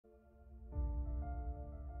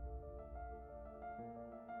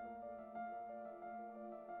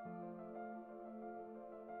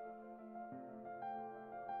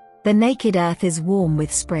The naked earth is warm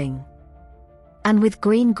with spring, and with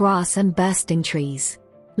green grass and bursting trees,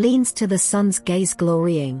 leans to the sun's gaze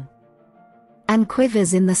glorying, and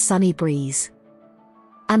quivers in the sunny breeze.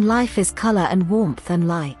 And life is color and warmth and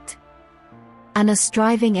light, and a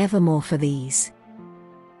striving evermore for these.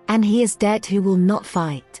 And he is dead who will not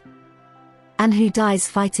fight, and who dies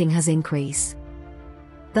fighting has increase.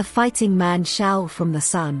 The fighting man shall from the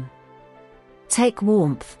sun take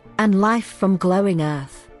warmth and life from glowing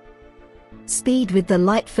earth, speed with the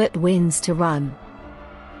light-foot winds to run,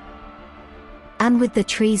 and with the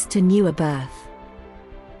trees to newer birth,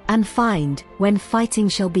 and find, when fighting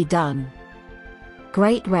shall be done,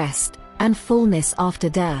 great rest, and fullness after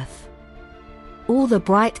death. All the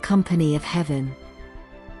bright company of heaven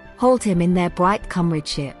hold him in their bright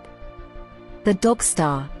comradeship, the dog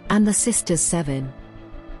star, and the sisters seven,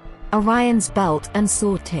 Orion's belt and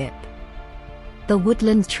sword tip, the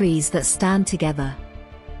woodland trees that stand together.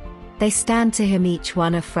 They stand to him each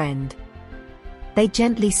one a friend. They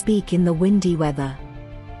gently speak in the windy weather.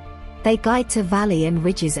 They guide to valley and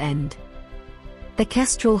ridge's end, the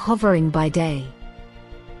kestrel hovering by day,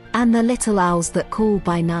 and the little owls that call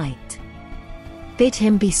by night. Bid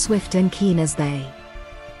him be swift and keen as they,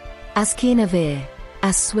 as keen of ear,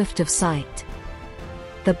 as swift of sight.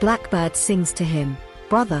 The blackbird sings to him,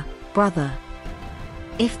 brother, brother,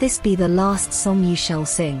 if this be the last song you shall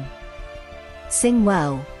sing, sing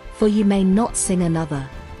well, for you may not sing another.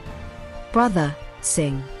 Brother,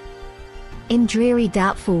 sing. In dreary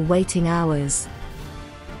doubtful waiting hours,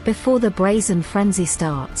 before the brazen frenzy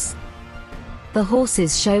starts, the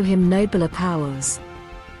horses show him nobler powers.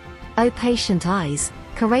 O patient eyes,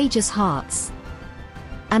 courageous hearts!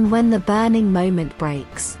 And when the burning moment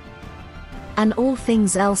breaks, and all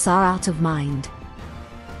things else are out of mind,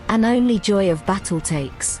 and only joy of battle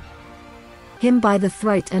takes him by the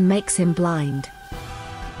throat and makes him blind,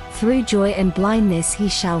 through joy and blindness he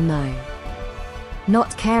shall know,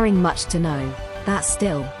 not caring much to know, that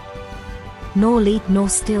still, nor lead nor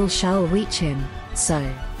still shall reach him, so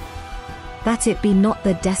that it be not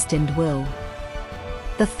the destined will.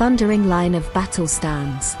 The thundering line of battle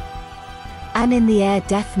stands, and in the air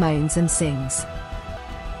death moans and sings.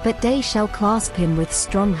 But day shall clasp him with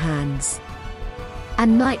strong hands,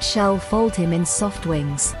 and night shall fold him in soft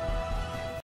wings.